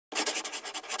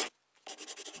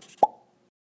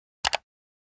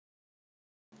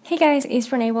Hey guys, it's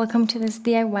Renee. Welcome to this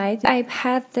DIY. I've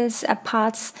had these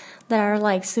pots that are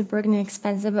like super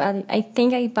inexpensive. I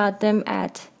think I bought them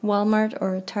at Walmart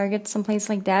or Target, someplace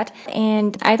like that.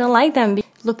 And I don't like them. They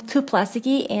look too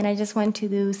plasticky and I just want to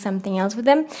do something else with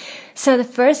them. So the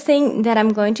first thing that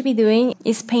I'm going to be doing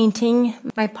is painting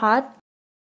my pot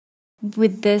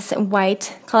with this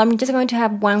white color. I'm just going to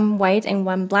have one white and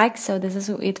one black, so this is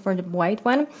it for the white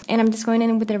one. And I'm just going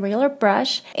in with a regular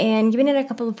brush and giving it a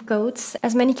couple of coats,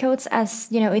 as many coats as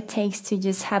it takes to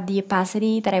just have the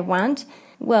opacity that I want.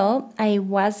 Well, I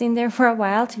was in there for a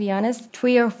while, to be honest.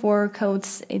 3 or 4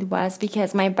 coats it was,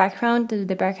 because my background,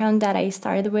 the background that I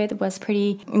started with, was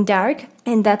pretty dark.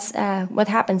 And that's what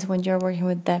happens when you're working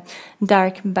with the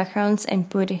dark backgrounds and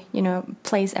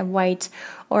place a white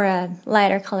or a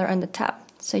lighter color on the top.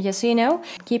 So just so you know,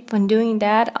 keep on doing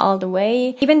that all the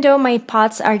way. Even though my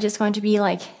pots are just going to be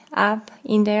like up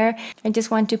in there, I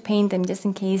just want to paint them just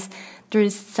in case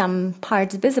there's some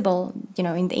parts visible,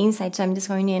 in the inside. So I'm just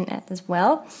going in as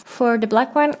well. For the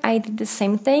black one, I did the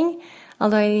same thing,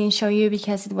 although I didn't show you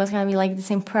because it was going to be like the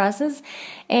same process.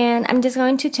 And I'm just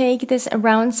going to take this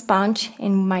round sponge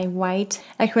in my white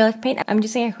acrylic paint. I'm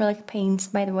using acrylic paints,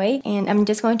 by the way. And I'm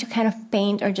just going to kind of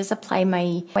paint or just apply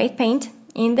my white paint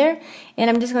in there. And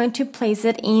I'm just going to place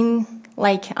it in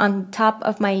like on top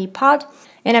of my pot.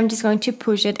 And I'm just going to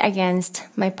push it against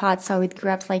my pot so it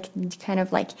grabs like kind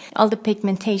of like all the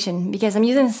pigmentation, because I'm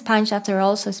using a sponge after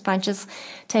all, so sponges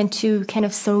tend to kind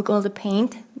of soak all the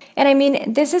paint. And I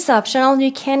mean, this is optional.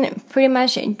 You can pretty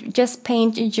much just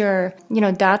paint your,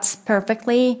 dots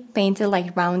perfectly, paint it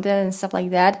like rounded and stuff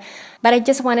like that. But I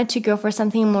just wanted to go for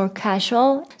something more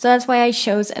casual, so that's why I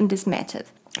chose this method.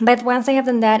 But once I have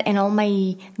done that and all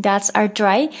my dots are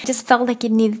dry, I just felt like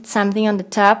it needed something on the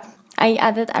top. I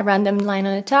added a random line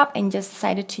on the top and just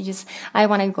decided to I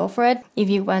want to go for it.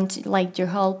 If you want like your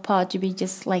whole pot to be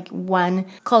just like one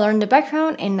color in the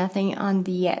background and nothing on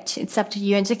the edge, it's up to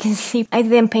you. As you can see, I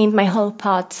didn't paint my whole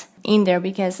pot in there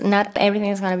because not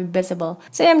everything is going to be visible.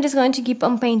 So I'm just going to keep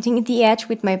on painting the edge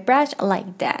with my brush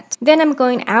like that. Then I'm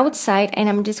going outside and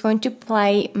I'm just going to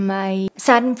apply my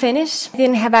satin finish. I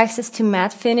didn't have access to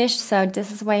matte finish, so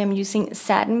this is why I'm using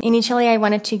satin. Initially I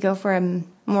wanted to go for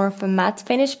more of a matte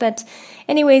finish, but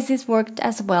anyways, this worked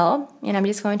as well. And I'm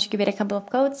just going to give it a couple of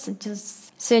coats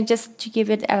just to give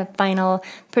it a final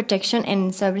protection,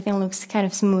 and so everything looks kind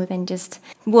of smooth and just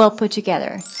well put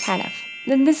together, kind of.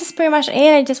 Then this is pretty much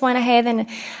it. I just went ahead and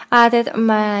added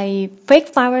my fake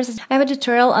flowers. I have a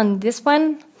tutorial on this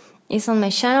one. It's on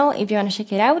my channel if you want to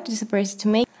check it out. It's super easy to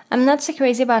make. I'm not so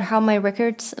crazy about how my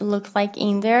records look like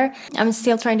in there. I'm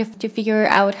still trying to figure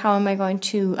out how am I going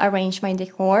to arrange my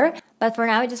decor. But for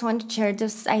now, I just want to share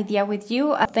this idea with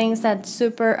you of things that's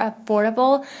super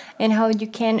affordable and how you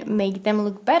can make them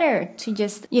look better to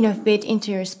just, fit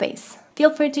into your space. Feel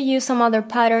free to use some other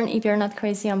pattern if you're not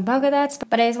crazy on polka dots,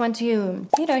 but I just want to,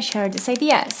 share this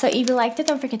idea. So if you liked it,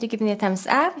 don't forget to give me a thumbs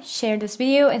up, share this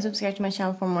video, and subscribe to my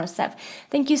channel for more stuff.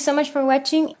 Thank you so much for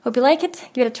watching. Hope you like it,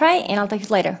 give it a try, and I'll talk to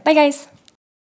you later. Bye guys!